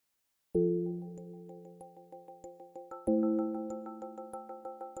This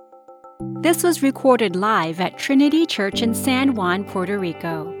was recorded live at Trinity Church in San Juan, Puerto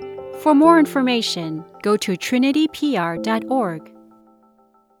Rico. For more information, go to trinitypr.org.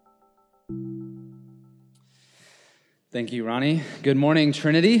 Thank you, Ronnie. Good morning,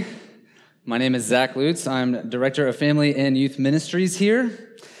 Trinity. My name is Zach Lutz. I'm Director of Family and Youth Ministries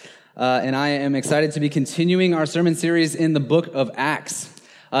here, and I am excited to be continuing our sermon series in the book of Acts.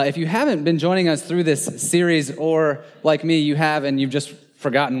 If you haven't been joining us through this series, or like me, you have, and you've just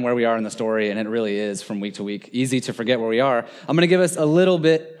forgotten where we are in the story, and it really is from week to week easy to forget where we are, I'm going to give us a little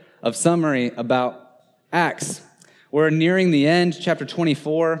bit of summary about Acts. We're nearing the end, chapter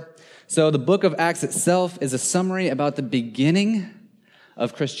 24. So the book of Acts itself is a summary about the beginning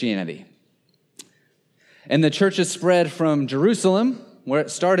of Christianity. And the church is spread from Jerusalem, where it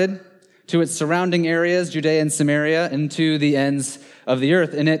started, to its surrounding areas, Judea and Samaria, and to the ends of the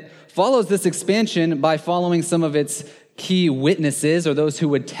earth. And it follows this expansion by following some of its key witnesses, or those who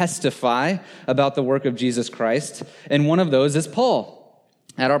would testify about the work of Jesus Christ. And one of those is Paul.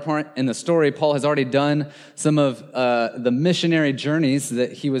 At our point in the story, Paul has already done some of the missionary journeys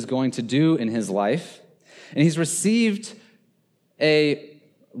that he was going to do in his life. And he's received a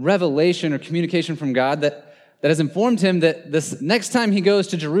revelation or communication from God that has informed him that this next time he goes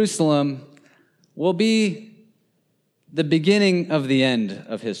to Jerusalem will be the beginning of the end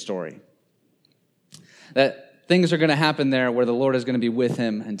of his story. That things are going to happen there where the Lord is going to be with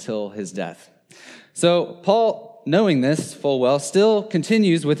him until his death. So Paul, knowing this full well, still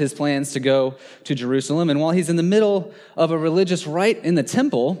continues with his plans to go to Jerusalem. And while he's in the middle of a religious rite in the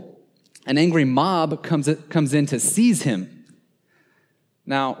temple, an angry mob comes in to seize him.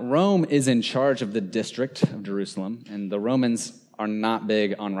 Now, Rome is in charge of the district of Jerusalem, and the Romans are not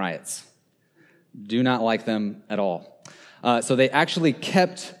big on riots. Do not like them at all. So they actually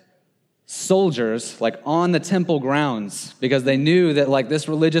kept soldiers on the temple grounds because they knew that this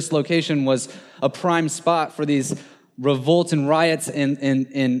religious location was a prime spot for these revolts and riots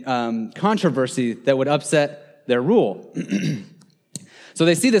and controversy that would upset their rule. So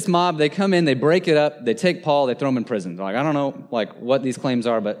they see this mob, they come in, they break it up, they take Paul, they throw him in prison. They're I don't know what these claims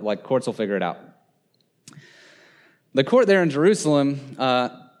are, but courts will figure it out. The court there in Jerusalem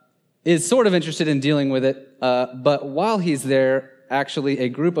is sort of interested in dealing with it, but while he's there, actually, a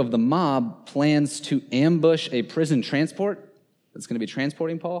group of the mob plans to ambush a prison transport that's going to be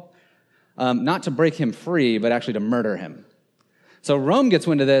transporting Paul, not to break him free, but actually to murder him. So Rome gets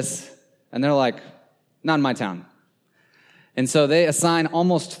wind of this, and they're like, not in my town. And so they assign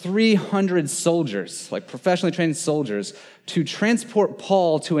almost 300 soldiers, professionally trained soldiers, to transport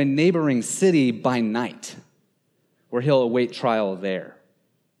Paul to a neighboring city by night, where he'll await trial there.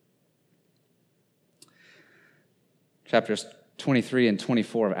 Chapters 23 and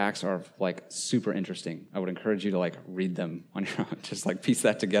 24 of Acts are super interesting. I would encourage you to read them on your own. Just piece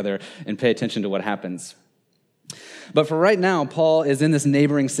that together and pay attention to what happens. But for right now, Paul is in this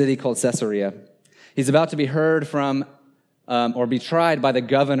neighboring city called Caesarea. He's about to be heard from or be tried by the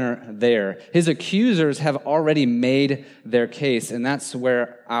governor there. His accusers have already made their case, and that's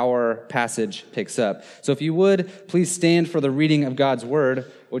where our passage picks up. So if you would, please stand for the reading of God's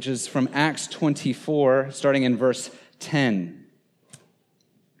word, which is from Acts 24, starting in verse 10.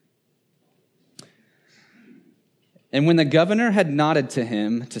 And when the governor had nodded to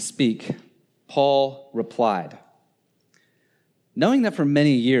him to speak, Paul replied, "Knowing that for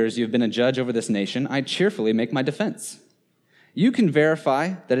many years you have been a judge over this nation, I cheerfully make my defense. You can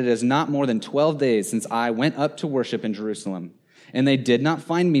verify that it is not more than 12 days since I went up to worship in Jerusalem, and they did not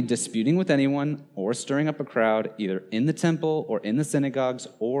find me disputing with anyone or stirring up a crowd, either in the temple or in the synagogues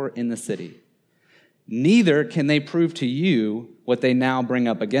or in the city. Neither can they prove to you what they now bring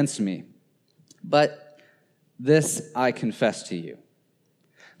up against me. But this I confess to you,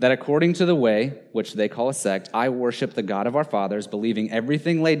 that according to the way, which they call a sect, I worship the God of our fathers, believing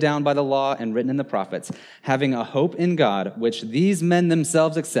everything laid down by the law and written in the prophets, having a hope in God, which these men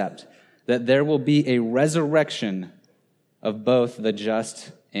themselves accept, that there will be a resurrection of both the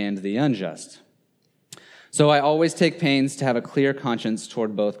just and the unjust. So I always take pains to have a clear conscience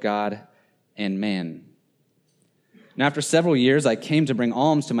toward both God and man. And after several years, I came to bring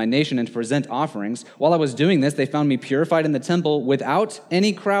alms to my nation and to present offerings. While I was doing this, they found me purified in the temple without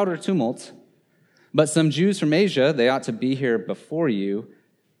any crowd or tumult. But some Jews from Asia, they ought to be here before you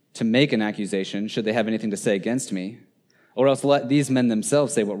to make an accusation, should they have anything to say against me. Or else let these men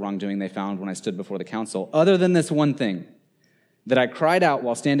themselves say what wrongdoing they found when I stood before the council. Other than this one thing, that I cried out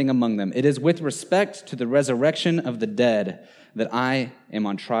while standing among them, it is with respect to the resurrection of the dead that I am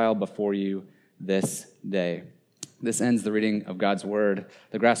on trial before you this day." This ends the reading of God's word.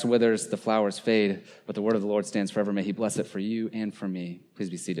 The grass withers, the flowers fade, but the word of the Lord stands forever. May he bless it for you and for me. Please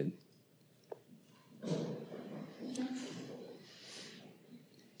be seated.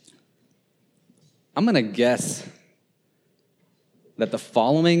 I'm going to guess that the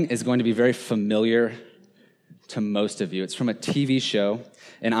following is going to be very familiar to most of you. It's from a TV show,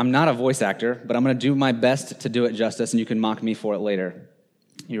 and I'm not a voice actor, but I'm going to do my best to do it justice, and you can mock me for it later.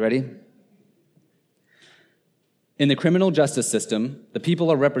 You ready? In the criminal justice system, the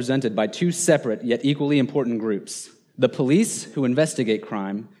people are represented by two separate yet equally important groups: the police, who investigate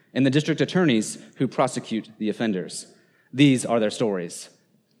crime, and the district attorneys, who prosecute the offenders. These are their stories.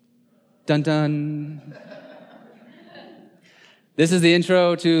 Dun dun. This is the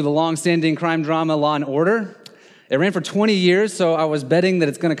intro to the long-standing crime drama Law & Order. It ran for 20 years, so I was betting that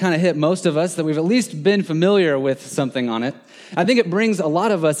it's going to kind of hit most of us, that we've at least been familiar with something on it. I think it brings a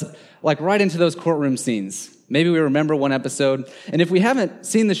lot of us right into those courtroom scenes. Maybe we remember one episode. And if we haven't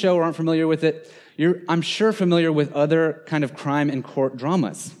seen the show or aren't familiar with it, you're, I'm sure, familiar with other kind of crime and court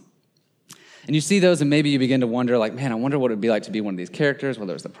dramas. And you see those, and maybe you begin to wonder, man, I wonder what it would be like to be one of these characters,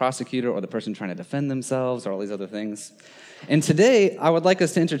 whether it's the prosecutor or the person trying to defend themselves or all these other things. And today, I would like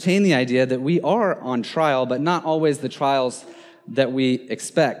us to entertain the idea that we are on trial, but not always the trials that we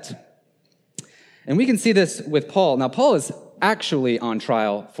expect. And we can see this with Paul. Now, Paul is actually on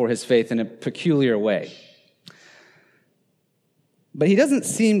trial for his faith in a peculiar way. But he doesn't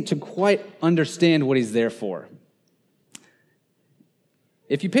seem to quite understand what he's there for.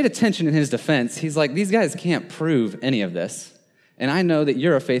 If you paid attention in his defense, he's like, these guys can't prove any of this, and I know that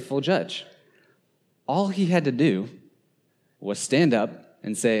you're a faithful judge. All he had to do was stand up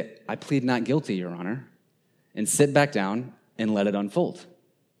and say, I plead not guilty, Your Honor, and sit back down and let it unfold.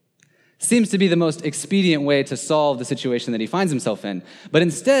 Seems to be the most expedient way to solve the situation that he finds himself in. But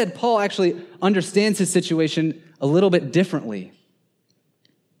instead, Paul actually understands his situation a little bit differently.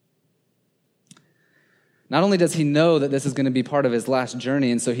 Not only does he know that this is going to be part of his last journey,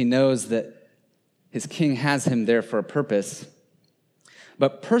 and so he knows that his king has him there for a purpose,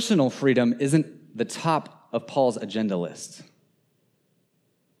 but personal freedom isn't the top of Paul's agenda list.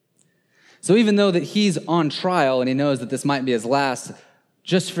 So even though that he's on trial and he knows that this might be his last,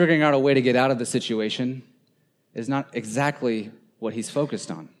 just figuring out a way to get out of the situation is not exactly what he's focused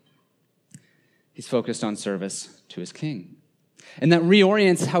on. He's focused on service to his king. And that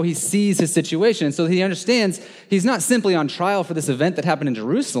reorients how he sees his situation. So he understands he's not simply on trial for this event that happened in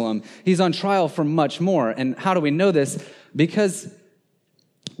Jerusalem. He's on trial for much more. And how do we know this? Because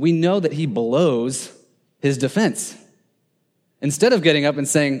we know that he blows his defense. Instead of getting up and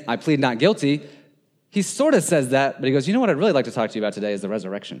saying, I plead not guilty, he sort of says that, but he goes, you know what I'd really like to talk to you about today is the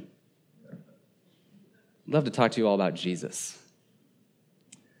resurrection. I'd love to talk to you all about Jesus.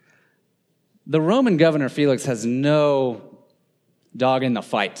 The Roman governor Felix has no dog in the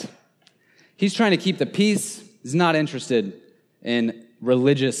fight. He's trying to keep the peace. He's not interested in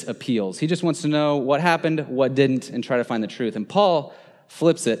religious appeals. He just wants to know what happened, what didn't, and try to find the truth. And Paul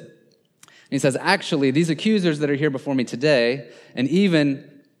flips it. And he says, actually, these accusers that are here before me today, and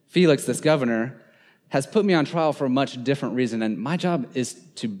even Felix, this governor, has put me on trial for a much different reason. And my job is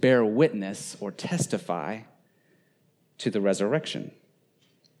to bear witness or testify to the resurrection.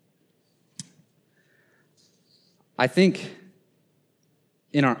 I think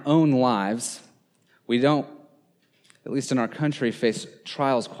in our own lives, we don't, at least in our country, face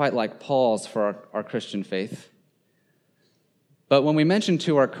trials quite like Paul's for our Christian faith. But when we mention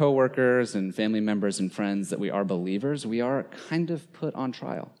to our coworkers and family members and friends that we are believers, we are kind of put on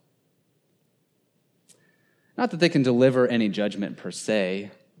trial. Not that they can deliver any judgment per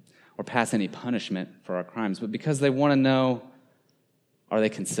se or pass any punishment for our crimes, but because they want to know, are they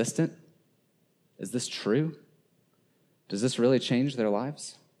consistent? Is this true? Does this really change their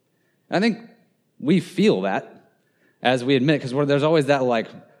lives? And I think we feel that as we admit, because there's always that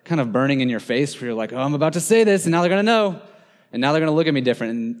kind of burning in your face where you're like, oh, I'm about to say this, and now they're going to know. And now they're going to look at me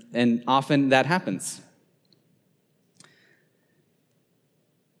different, and often that happens.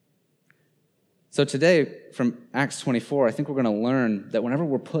 So today, from Acts 24, I think we're going to learn that whenever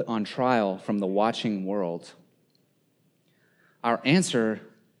we're put on trial from the watching world, our answer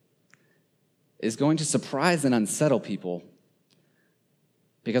is going to surprise and unsettle people,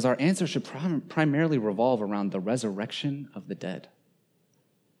 because our answer should primarily revolve around the resurrection of the dead.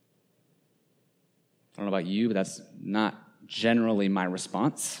 I don't know about you, but that's not generally my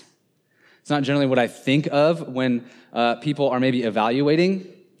response. It's not generally what I think of when people are maybe evaluating.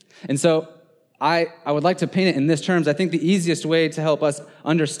 And so I would like to paint it in this terms. I think the easiest way to help us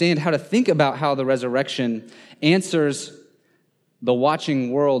understand how to think about how the resurrection answers the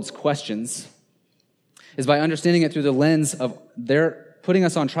watching world's questions is by understanding it through the lens of their putting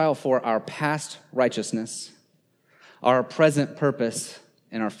us on trial for our past righteousness, our present purpose,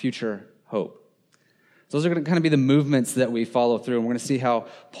 and our future hope. Those are going to kind of be the movements that we follow through, and we're going to see how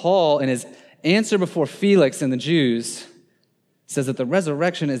Paul, in his answer before Felix and the Jews, says that the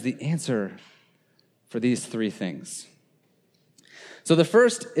resurrection is the answer for these three things. So the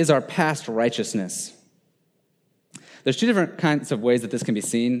first is our past righteousness. There's two different kinds of ways that this can be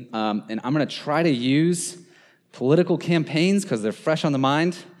seen, and I'm going to try to use political campaigns because they're fresh on the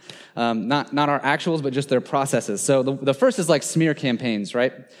mind. Not our actuals, but just their processes. So the first is like smear campaigns,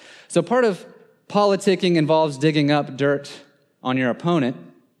 right? So part of politicking involves digging up dirt on your opponent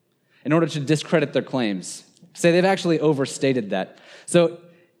in order to discredit their claims. Say they've actually overstated that. So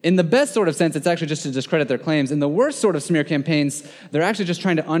in the best sort of sense, it's actually just to discredit their claims. In the worst sort of smear campaigns, they're actually just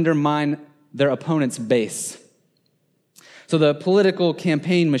trying to undermine their opponent's base. So the political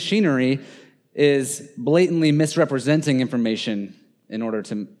campaign machinery is blatantly misrepresenting information in order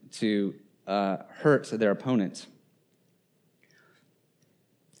to hurt their opponent.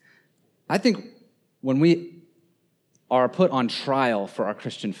 I think when we are put on trial for our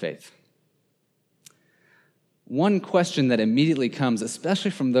Christian faith, one question that immediately comes,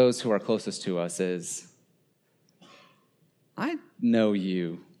 especially from those who are closest to us, is, I know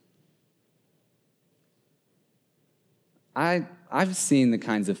you. I've seen the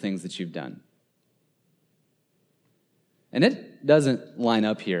kinds of things that you've done. And it doesn't line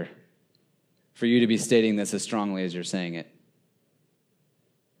up here for you to be stating this as strongly as you're saying it.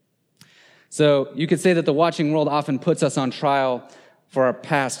 So you could say that the watching world often puts us on trial for our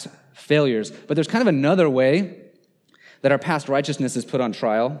past failures, but there's kind of another way that our past righteousness is put on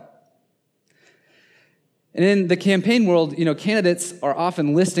trial. And in the campaign world, candidates are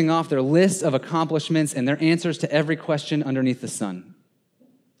often listing off their list of accomplishments and their answers to every question underneath the sun.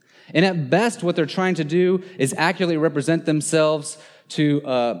 And at best, what they're trying to do is accurately represent themselves to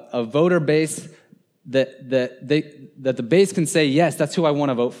a voter base that the base can say, yes, that's who I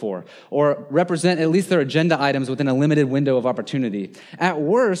want to vote for, or represent at least their agenda items within a limited window of opportunity. At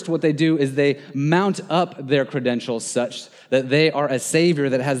worst, what they do is they mount up their credentials such that they are a savior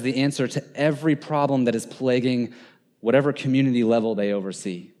that has the answer to every problem that is plaguing whatever community level they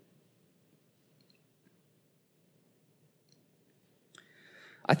oversee.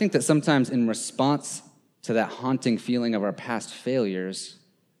 I think that sometimes in response to that haunting feeling of our past failures,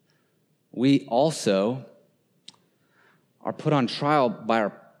 we also are put on trial by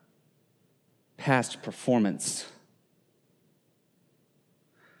our past performance.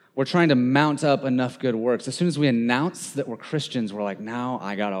 We're trying to mount up enough good works. As soon as we announce that we're Christians, we're like, now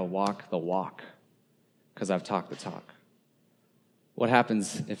I gotta walk the walk because I've talked the talk. What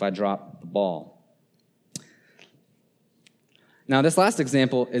happens if I drop the ball? Now, this last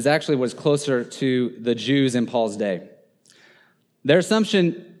example is actually what's closer to the Jews in Paul's day. Their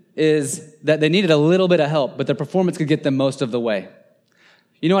assumption is that they needed a little bit of help, but their performance could get them most of the way.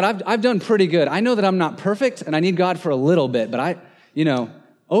 You know what? I've done pretty good. I know that I'm not perfect, and I need God for a little bit, but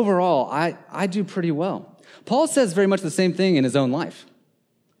overall, I do pretty well. Paul says very much the same thing in his own life.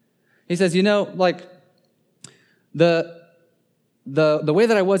 He says, the way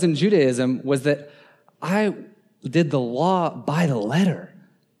that I was in Judaism was that I did the law by the letter.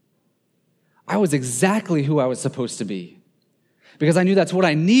 I was exactly who I was supposed to be because I knew that's what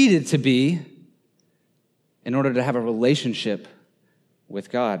I needed to be in order to have a relationship with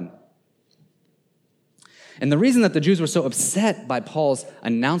God. And the reason that the Jews were so upset by Paul's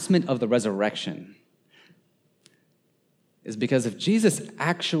announcement of the resurrection is because if Jesus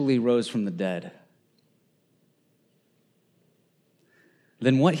actually rose from the dead,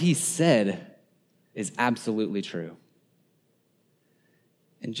 then what he said is absolutely true.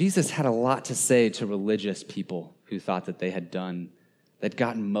 And Jesus had a lot to say to religious people who thought that they'd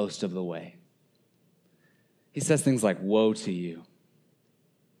gotten most of the way. He says things like, woe to you.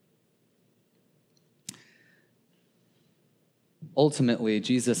 Ultimately,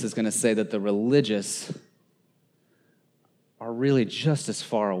 Jesus is going to say that the religious are really just as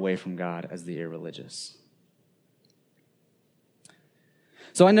far away from God as the irreligious.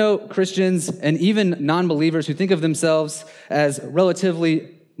 So I know Christians and even non-believers who think of themselves as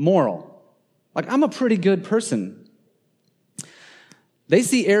relatively moral. Like, I'm a pretty good person. They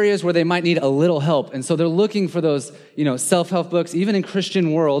see areas where they might need a little help, and so they're looking for those, self-help books. Even in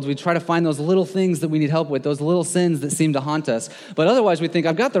Christian world, we try to find those little things that we need help with, those little sins that seem to haunt us. But otherwise, we think,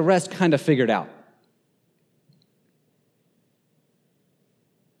 I've got the rest kind of figured out.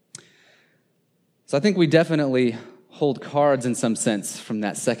 So I think we definitely hold cards in some sense from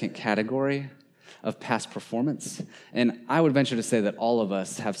that second category of past performance. And I would venture to say that all of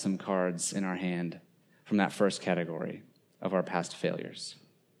us have some cards in our hand from that first category of our past failures.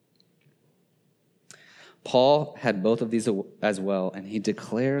 Paul had both of these as well, and he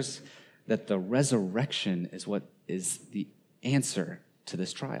declares that the resurrection is what is the answer to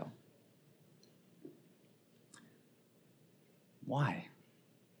this trial. Why?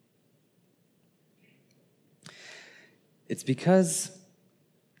 It's because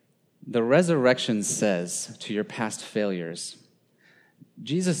the resurrection says to your past failures,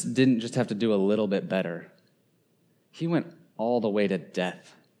 Jesus didn't just have to do a little bit better. He went all the way to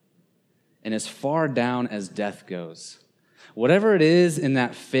death. And as far down as death goes, whatever it is in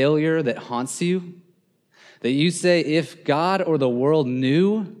that failure that haunts you, that you say, if God or the world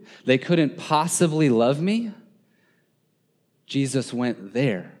knew they couldn't possibly love me, Jesus went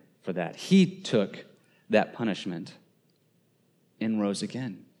there for that. He took that punishment and rose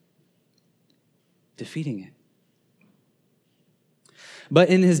again, defeating it. But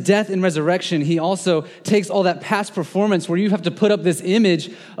in his death and resurrection, he also takes all that past performance where you have to put up this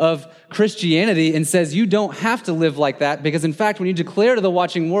image of Christianity and says you don't have to live like that, because in fact, when you declare to the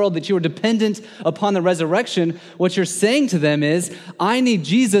watching world that you are dependent upon the resurrection, what you're saying to them is, I need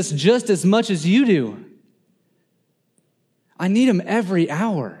Jesus just as much as you do. I need him every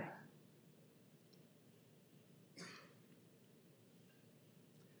hour.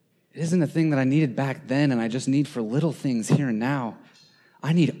 It isn't a thing that I needed back then and I just need for little things here and now.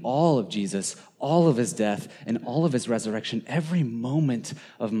 I need all of Jesus, all of his death, and all of his resurrection every moment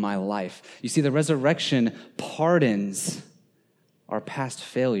of my life. You see, the resurrection pardons our past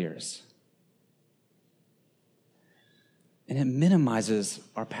failures. And it minimizes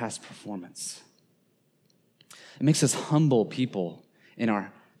our past performance. It makes us humble people in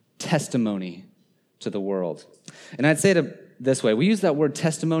our testimony to the world. And I'd say it this way. We use that word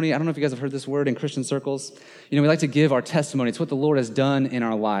testimony. I don't know if you guys have heard this word in Christian circles. We like to give our testimony. It's what the Lord has done in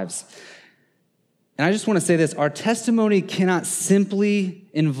our lives. And I just want to say this. Our testimony cannot simply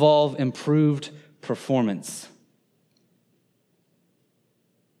involve improved performance.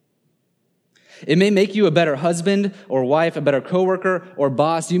 It may make you a better husband or wife, a better coworker or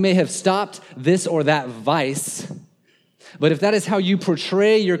boss. You may have stopped this or that vice. But if that is how you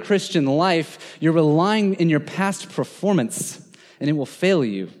portray your Christian life, you're relying in your past performance, and it will fail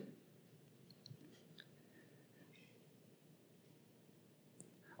you.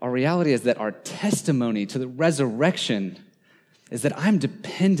 Our reality is that our testimony to the resurrection is that I'm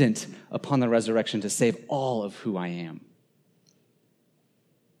dependent upon the resurrection to save all of who I am.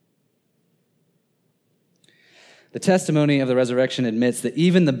 The testimony of the resurrection admits that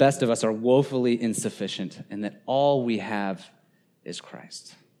even the best of us are woefully insufficient and that all we have is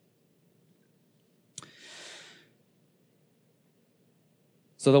Christ.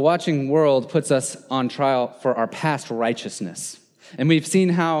 So the watching world puts us on trial for our past righteousness. And we've seen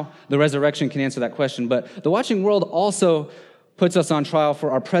how the resurrection can answer that question. But the watching world also puts us on trial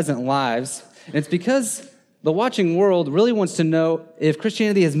for our present lives. And it's because the watching world really wants to know if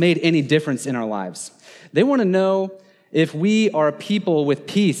Christianity has made any difference in our lives. They want to know if we are a people with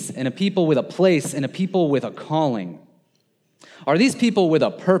peace and a people with a place and a people with a calling. Are these people with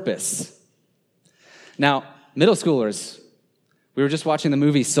a purpose? Now, middle schoolers, we were just watching the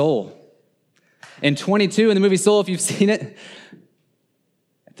movie Soul. And 22 in the movie Soul, if you've seen it,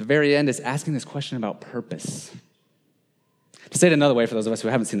 at the very end is asking this question about purpose. To say it another way for those of us who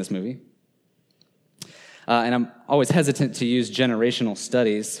haven't seen this movie, and I'm always hesitant to use generational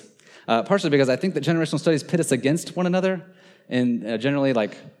studies, partially because I think that generational studies pit us against one another in a generally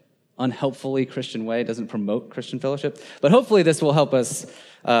unhelpfully Christian way. It doesn't promote Christian fellowship. But hopefully this will help us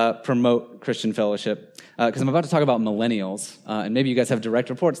promote Christian fellowship. Because I'm about to talk about millennials. And maybe you guys have direct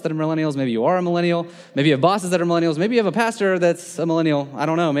reports that are millennials. Maybe you are a millennial. Maybe you have bosses that are millennials. Maybe you have a pastor that's a millennial. I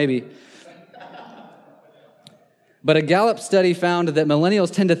don't know, maybe. But a Gallup study found that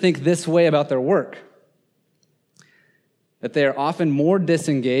millennials tend to think this way about their work. That they are often more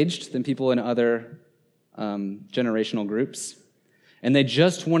disengaged than people in other generational groups, and they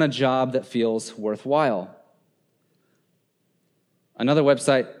just want a job that feels worthwhile. Another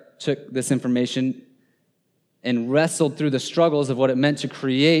website took this information and wrestled through the struggles of what it meant to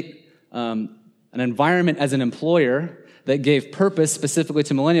create an environment as an employer that gave purpose specifically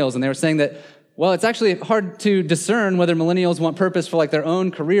to millennials, and they were saying that, well, it's actually hard to discern whether millennials want purpose for their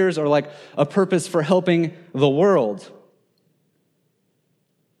own careers or a purpose for helping the world.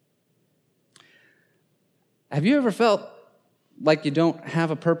 Have you ever felt like you don't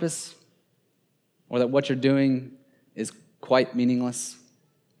have a purpose or that what you're doing is quite meaningless?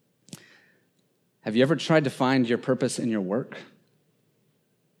 Have you ever tried to find your purpose in your work?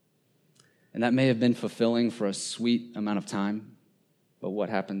 And that may have been fulfilling for a sweet amount of time, but what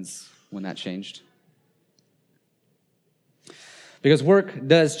happens when that changed? Because work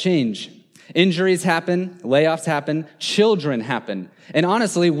does change. Injuries happen, layoffs happen, children happen. And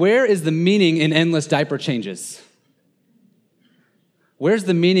honestly, where is the meaning in endless diaper changes? Where's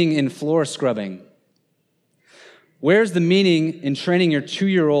the meaning in floor scrubbing? Where's the meaning in training your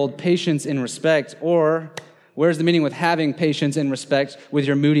 2-year-old patience and respect? Or where's the meaning with having patience and respect with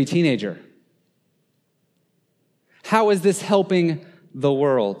your moody teenager? How is this helping the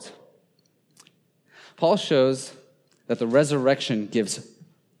world? Paul shows that the resurrection gives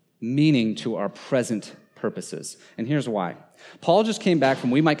meaning to our present purposes. And here's why. Paul just came back from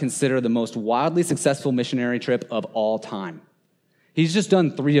what we might consider the most wildly successful missionary trip of all time. He's just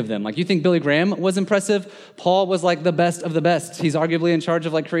done 3 of them. Like, you think Billy Graham was impressive? Paul was like the best of the best. He's arguably in charge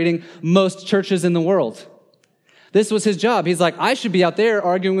of creating most churches in the world. This was his job. He's like, I should be out there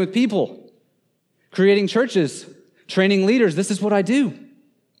arguing with people, creating churches, training leaders. This is what I do.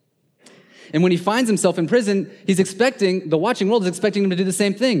 And when he finds himself in prison, the watching world is expecting him to do the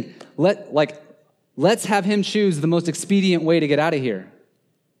same thing. Let's have him choose the most expedient way to get out of here.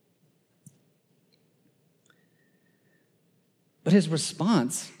 But his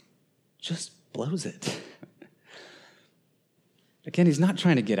response just blows it. Again, he's not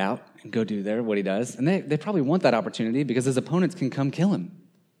trying to get out and go do what he does. And they probably want that opportunity because his opponents can come kill him.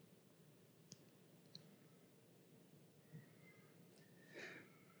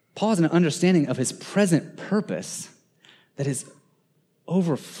 Paul has an understanding of his present purpose that is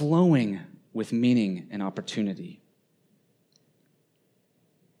overflowing with meaning and opportunity.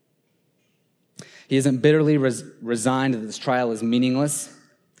 He isn't bitterly resigned that this trial is meaningless.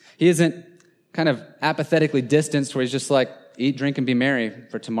 He isn't kind of apathetically distanced where he's just like, eat, drink, and be merry,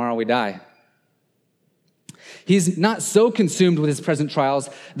 for tomorrow we die. He's not so consumed with his present trials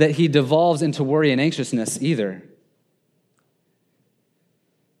that he devolves into worry and anxiousness either.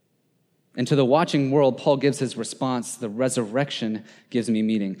 And to the watching world, Paul gives his response, the resurrection gives me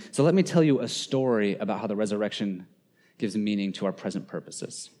meaning. So let me tell you a story about how the resurrection gives meaning to our present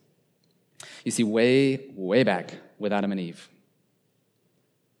purposes. You see, way back with Adam and Eve,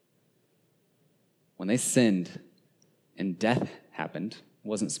 when they sinned and death happened,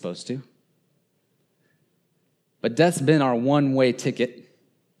 wasn't supposed to, but death's been our one-way ticket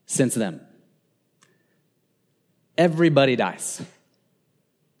since then. Everybody dies.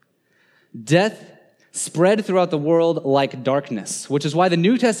 Death spread throughout the world like darkness, which is why the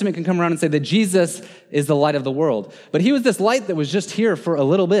New Testament can come around and say that Jesus is the light of the world. But he was this light that was just here for a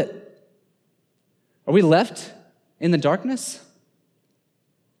little bit. Are we left in the darkness?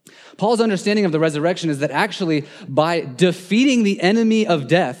 Paul's understanding of the resurrection is that actually by defeating the enemy of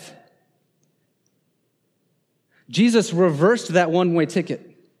death, Jesus reversed that one-way ticket.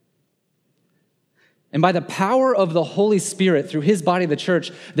 And by the power of the Holy Spirit through his body, the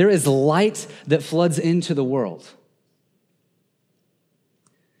church, there is light that floods into the world.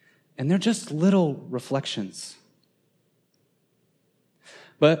 And they're just little reflections.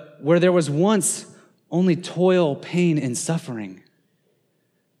 But where there was once only toil, pain, and suffering,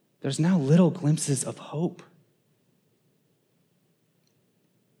 there's now little glimpses of hope.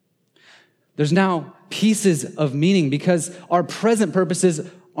 There's now pieces of meaning because our present purposes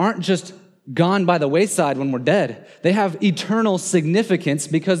aren't just gone by the wayside when we're dead. They have eternal significance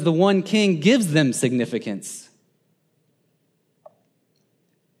because the one King gives them significance.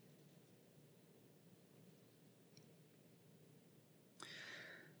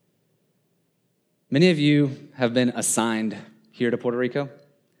 Many of you have been assigned here to Puerto Rico,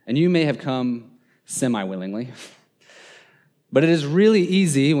 and you may have come semi-willingly. But it is really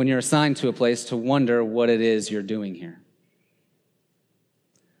easy when you're assigned to a place to wonder what it is you're doing here.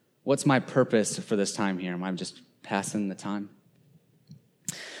 What's my purpose for this time here? Am I just passing the time?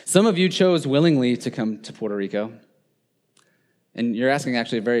 Some of you chose willingly to come to Puerto Rico, and you're asking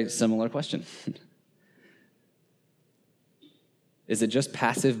actually a very similar question. Is it just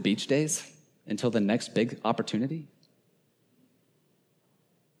passive beach days until the next big opportunity?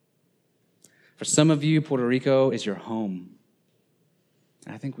 For some of you, Puerto Rico is your home.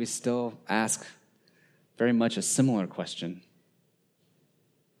 I think we still ask very much a similar question.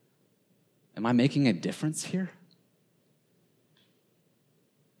 Am I making a difference here?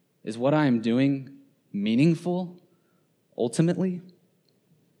 Is what I am doing meaningful, ultimately?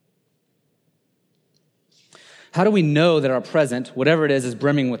 How do we know that our present, whatever it is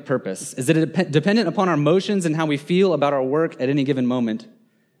brimming with purpose? Is it dependent upon our emotions and how we feel about our work at any given moment?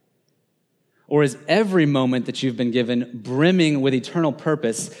 Or is every moment that you've been given brimming with eternal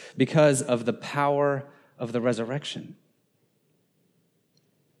purpose because of the power of the resurrection?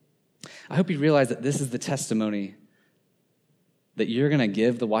 I hope you realize that this is the testimony that you're going to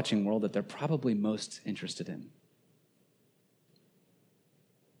give the watching world that they're probably most interested in.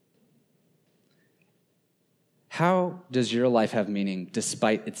 How does your life have meaning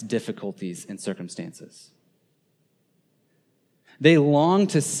despite its difficulties and circumstances? They long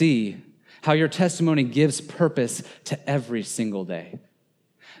to see how your testimony gives purpose to every single day.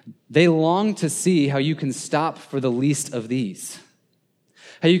 They long to see how you can stop for the least of these,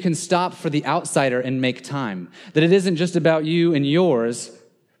 how you can stop for the outsider and make time, that it isn't just about you and yours,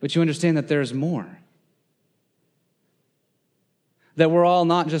 but you understand that there's more. That we're all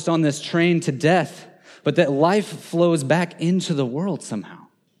not just on this train to death, but that life flows back into the world somehow.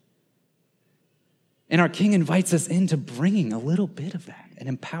 And our King invites us into bringing a little bit of that and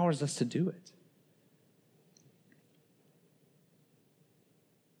empowers us to do it.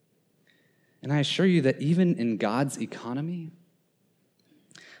 And I assure you that even in God's economy,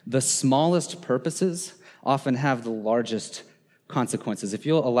 the smallest purposes often have the largest consequences. If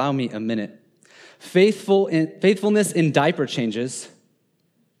you'll allow me a minute. Faithfulness in diaper changes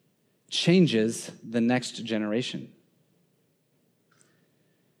the next generation.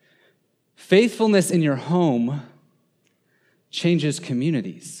 Faithfulness in your home changes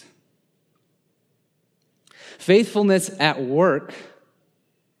communities. Faithfulness at work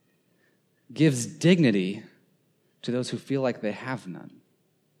gives dignity to those who feel like they have none.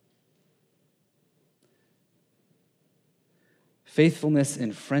 Faithfulness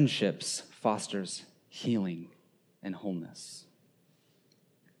in friendships fosters healing and wholeness.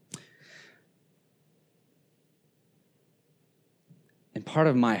 And part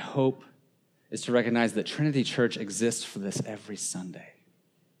of my hope is to recognize that Trinity Church exists for this every Sunday.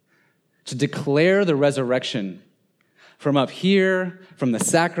 To declare the resurrection from up here, from the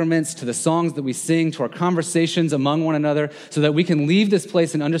sacraments to the songs that we sing, to our conversations among one another, so that we can leave this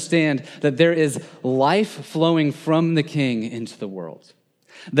place and understand that there is life flowing from the King into the world.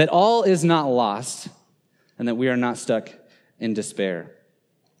 That all is not lost, and that we are not stuck in despair.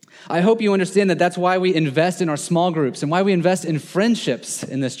 I hope you understand that that's why we invest in our small groups and why we invest in friendships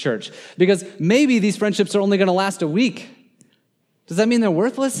in this church. Because maybe these friendships are only going to last a week. Does that mean they're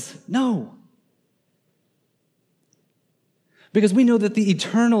worthless? No. Because we know that the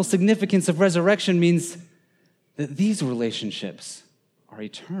eternal significance of resurrection means that these relationships are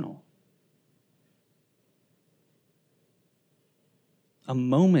eternal. A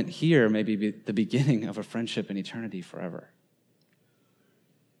moment here may be the beginning of a friendship in eternity forever.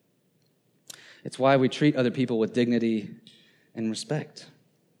 It's why we treat other people with dignity and respect.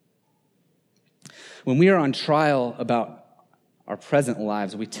 When we are on trial about our present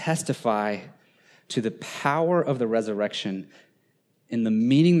lives, we testify to the power of the resurrection in the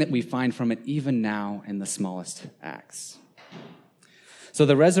meaning that we find from it even now in the smallest acts. So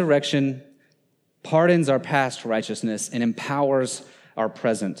the resurrection pardons our past righteousness and empowers our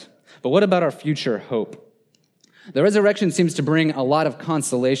present. But what about our future hope? The resurrection seems to bring a lot of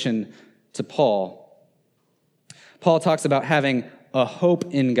consolation to Paul. Paul talks about having a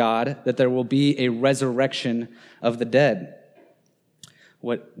hope in God, that there will be a resurrection of the dead.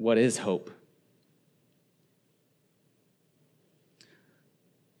 What is hope?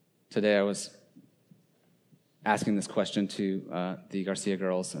 Today I was asking this question to the Garcia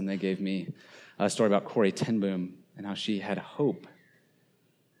girls, and they gave me a story about Corrie ten Boom and how she had hope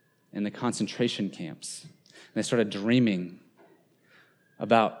in the concentration camps. And they started dreaming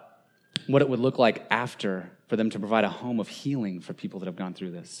about what it would look like after for them to provide a home of healing for people that have gone through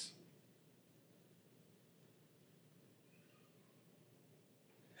this.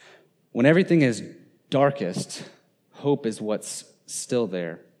 When everything is darkest, hope is what's still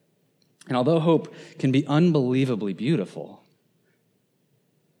there. And although hope can be unbelievably beautiful,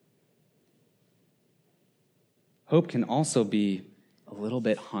 hope can also be a little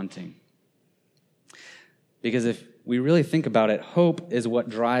bit haunting. Because if we really think about it, hope is what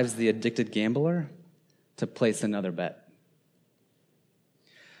drives the addicted gambler to place another bet.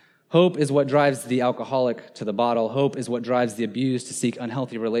 Hope is what drives the alcoholic to the bottle. Hope is what drives the abused to seek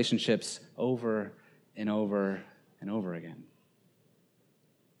unhealthy relationships over and over and over again.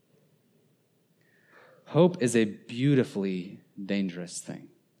 Hope is a beautifully dangerous thing.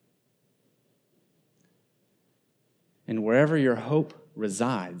 And wherever your hope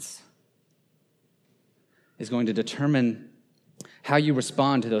resides is going to determine how you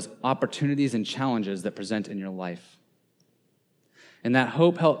respond to those opportunities and challenges that present in your life. And that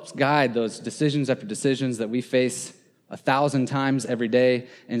hope helps guide those decisions after decisions that we face 1,000 times every day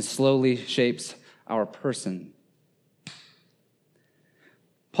and slowly shapes our person.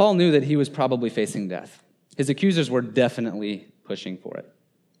 Paul knew that he was probably facing death. His accusers were definitely pushing for it.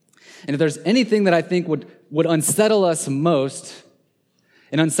 And if there's anything that I think would unsettle us most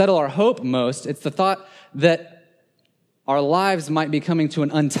and unsettle our hope most, it's the thought that our lives might be coming to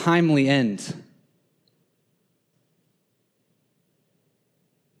an untimely end.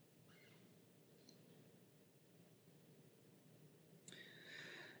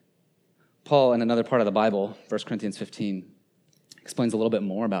 Paul, in another part of the Bible, 1 Corinthians 15, explains a little bit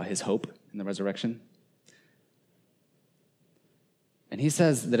more about his hope in the resurrection. And he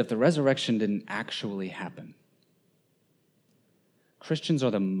says that if the resurrection didn't actually happen, Christians are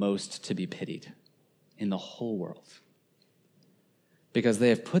the most to be pitied in the whole world because they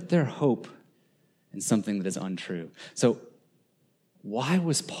have put their hope in something that is untrue. So why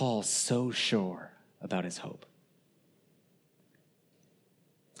was Paul so sure about his hope?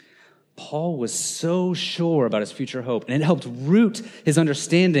 Paul was so sure about his future hope, and it helped root his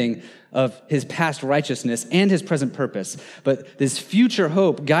understanding of his past righteousness and his present purpose. But this future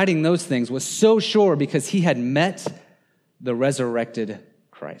hope guiding those things was so sure because he had met the resurrected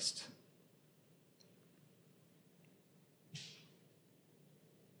Christ.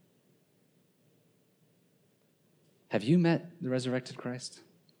 Have you met the resurrected Christ?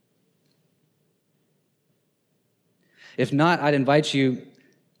 If not, I'd invite you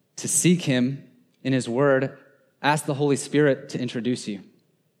to seek him in his word. Ask the Holy Spirit to introduce you.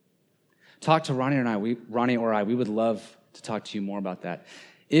 Talk to Ronnie or I. We would love to talk to you more about that.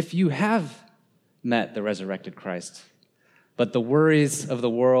 If you have met the resurrected Christ, but the worries of the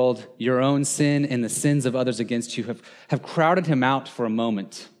world, your own sin, and the sins of others against you have crowded him out for a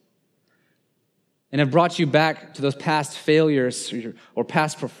moment and have brought you back to those past failures or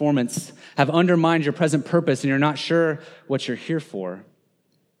past performance, have undermined your present purpose, and you're not sure what you're here for,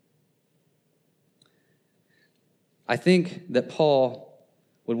 I think that Paul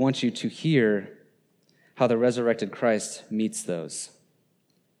would want you to hear how the resurrected Christ meets those.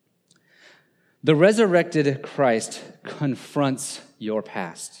 The resurrected Christ confronts your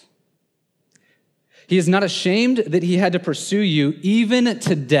past. He is not ashamed that he had to pursue you even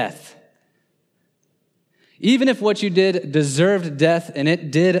to death. Even if what you did deserved death, and it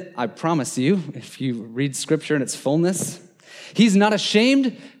did, I promise you, if you read Scripture in its fullness, he's not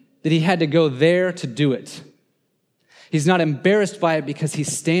ashamed that he had to go there to do it. He's not embarrassed by it because he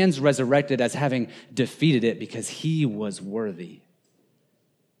stands resurrected as having defeated it because he was worthy.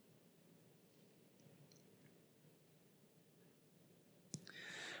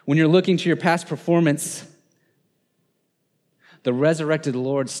 When you're looking to your past performance, the resurrected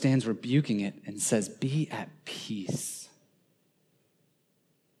Lord stands rebuking it and says, "Be at peace."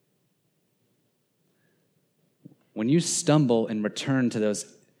 When you stumble and return to those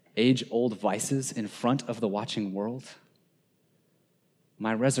age-old vices in front of the watching world,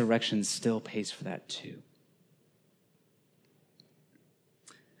 my resurrection still pays for that too.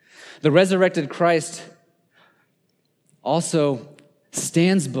 The resurrected Christ also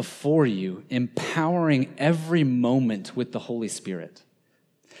stands before you, empowering every moment with the Holy Spirit,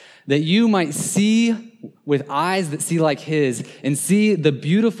 that you might see with eyes that see like his and see the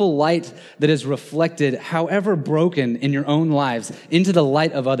beautiful light that is reflected, however broken in your own lives, into the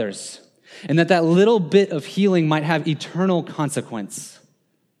light of others, and that little bit of healing might have eternal consequence.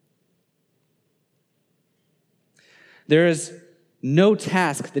 There is no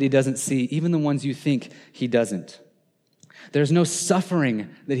task that he doesn't see, even the ones you think he doesn't. There's no suffering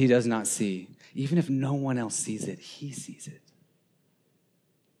that he does not see. Even if no one else sees it, he sees it.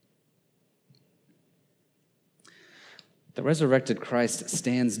 The resurrected Christ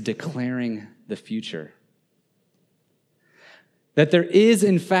stands declaring the future. That there is,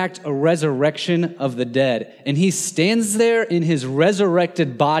 in fact, a resurrection of the dead. And he stands there in his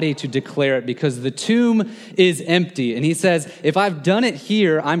resurrected body to declare it because the tomb is empty. And he says, if I've done it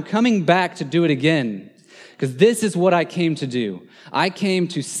here, I'm coming back to do it again. Because this is what I came to do. I came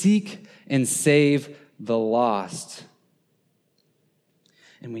to seek and save the lost.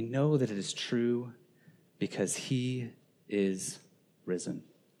 And we know that it is true because he is risen.